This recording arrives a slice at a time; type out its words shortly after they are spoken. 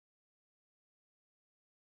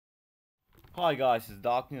Hi guys, it's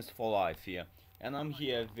Darkness for Life here, and I'm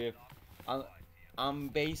here with, I'm, I'm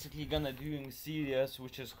basically gonna doing a series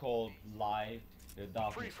which is called Live, the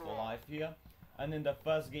Darkness for Life here, and in the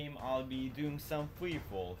first game I'll be doing some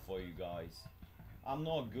freefall for you guys. I'm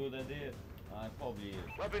not good at it, I probably,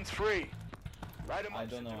 Weapons free. Right I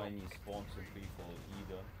don't know any sponsored freefall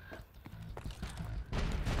either.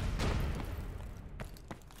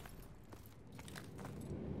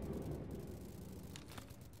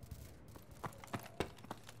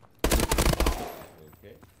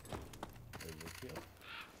 Okay, overkill.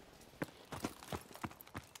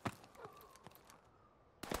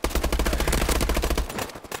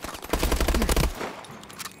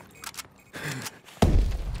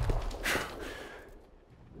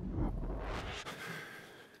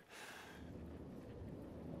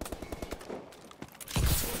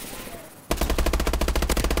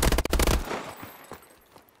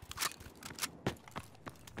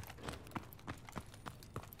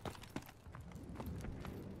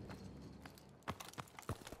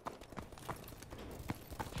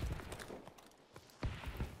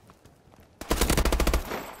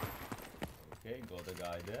 Okay, got a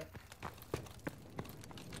guy there.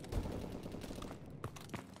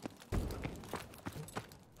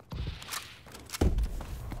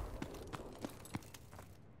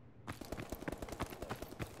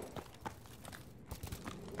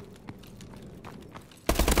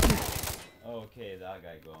 Okay, that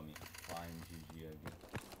guy got me. Fine, GG again.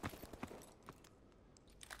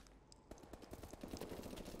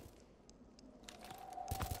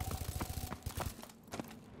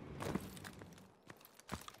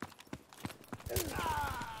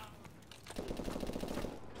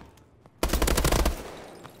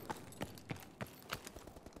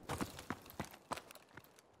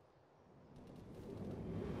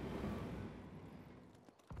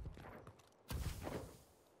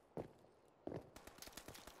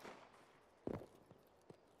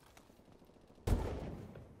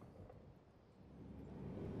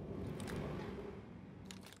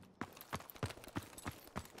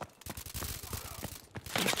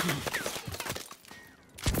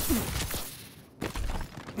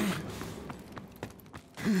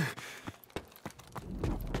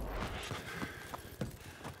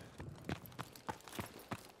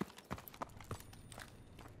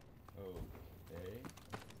 Okay.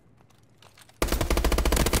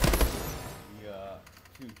 We are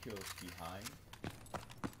 2 kills behind.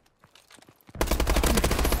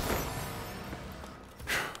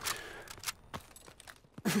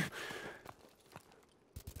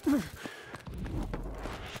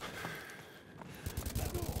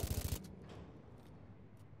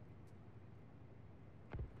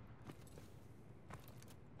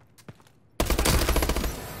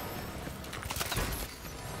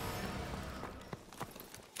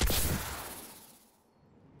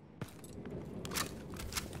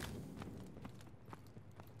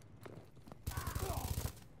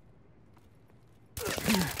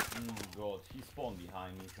 God, he spawned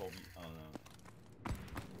behind me probably. Oh no.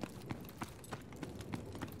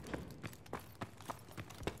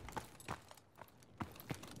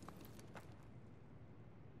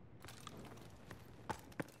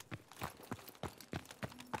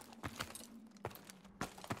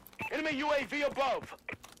 Enemy UAV above.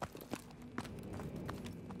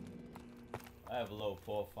 I have low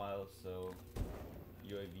profile, so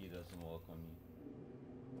UAV doesn't work on me.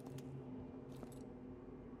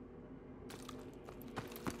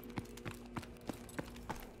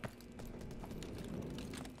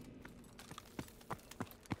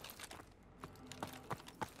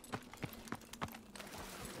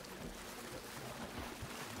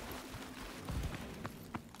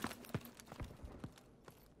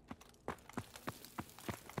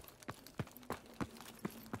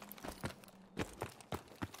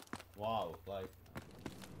 Wow, like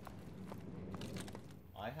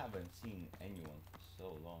I haven't seen anyone for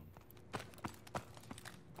so long.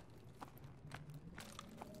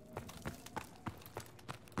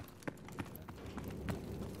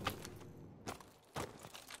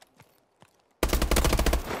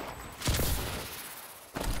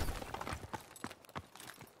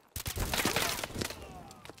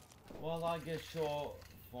 Well, I get shot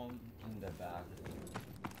from in the back.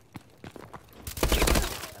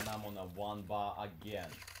 And I'm on a 1 bar again.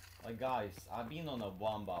 Like guys, I've been on a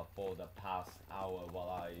 1 bar for the past hour while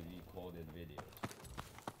I recorded videos.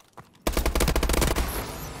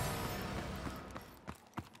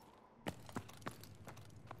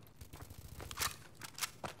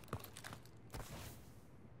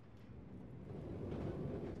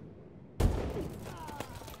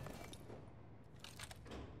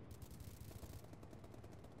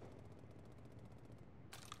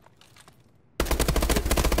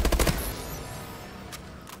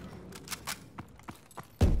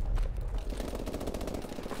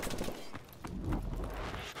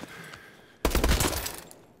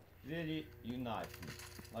 literally, you knife me.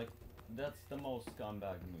 Like, that's the most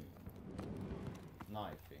scumbag move.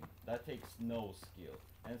 Knifing. That takes no skill.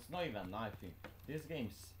 And it's not even knifing. This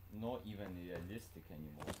game's not even realistic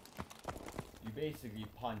anymore. You basically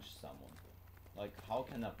punch someone. Like, how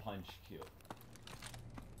can a punch kill?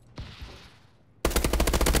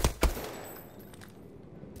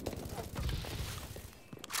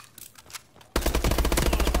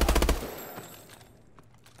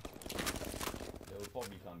 They will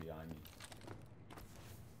probably come behind me.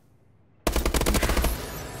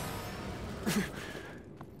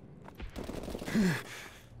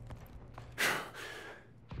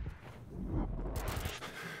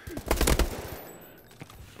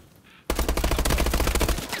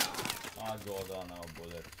 I got on our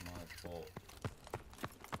bullets, my fault.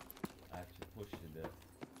 I have to push it there.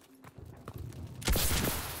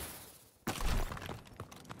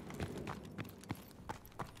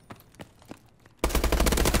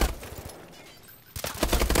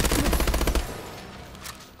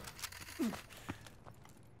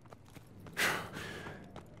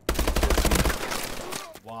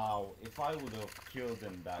 Wow, if I would have killed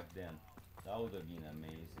him back then, that would have been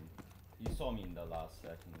amazing. You saw me in the last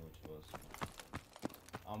second, which was...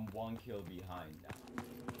 I'm 1 kill behind now,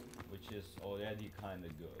 which is already kinda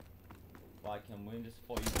good. If I can win this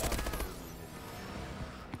for you guys, it would be really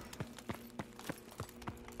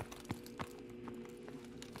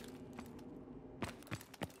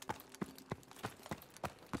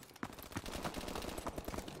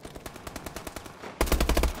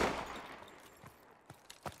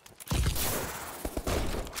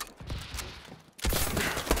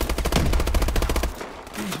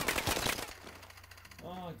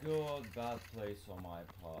Oh god, bad place on my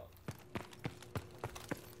part.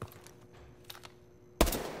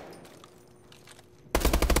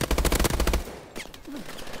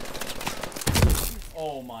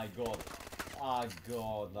 Oh my god. Ah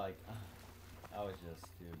god, like that was just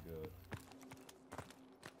too good.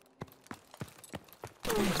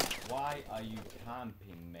 Why are you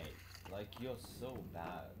camping, mate? Like, you're so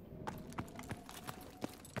bad.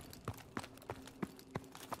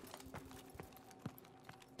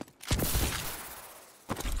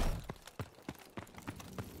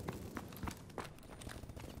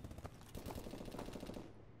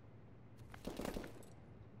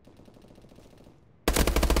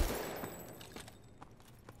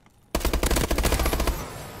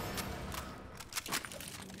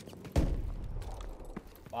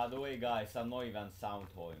 By the way, guys, I'm not even sound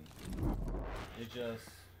toying. It's just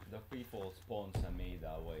the freefall spawns are made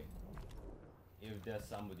that way. If there's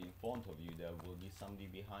somebody in front of you, there will be somebody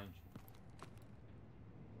behind you.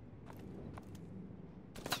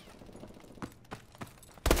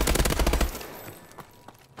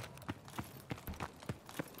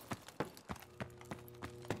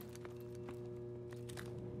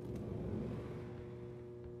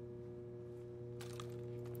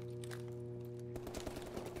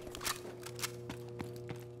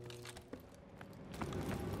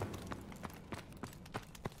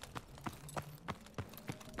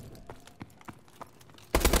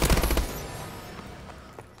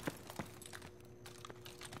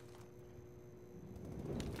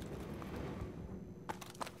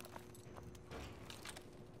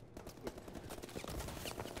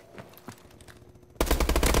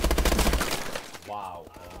 Wow,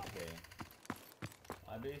 okay.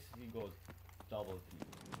 I basically got double kill.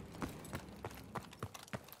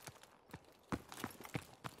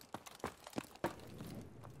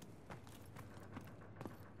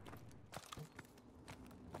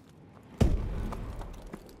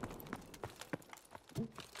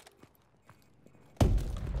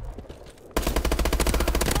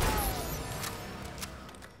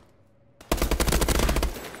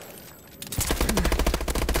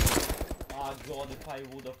 Oh god, if I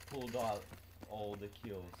would have pulled out all the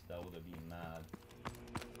kills, that would have been mad.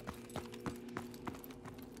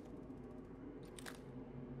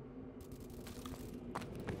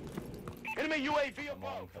 Enemy UAV Come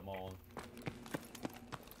above. on, come on.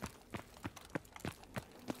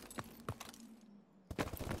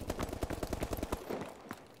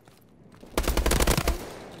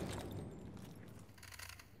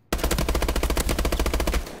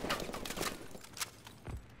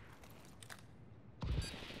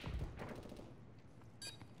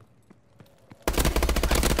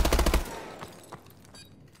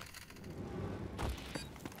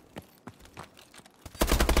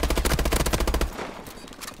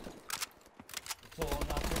 It's all or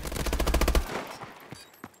nothing.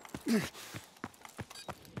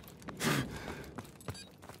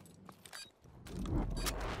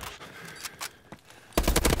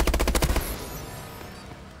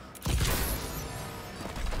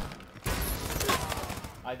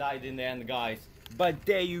 I died in the end, guys. But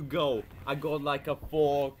there you go. I got like a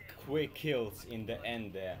 4 quick kills in the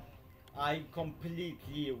end there. I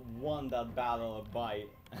completely won that battle by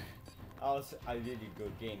I was a really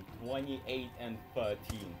good game, 28 and 13.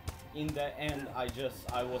 In the end,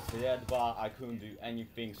 I was red bar, I couldn't do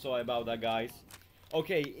anything. Sorry about that, guys.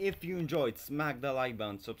 Okay, if you enjoyed, smack the like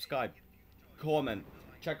button, subscribe, comment,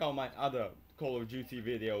 check out my other Call of Duty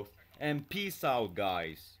videos, and peace out,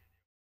 guys.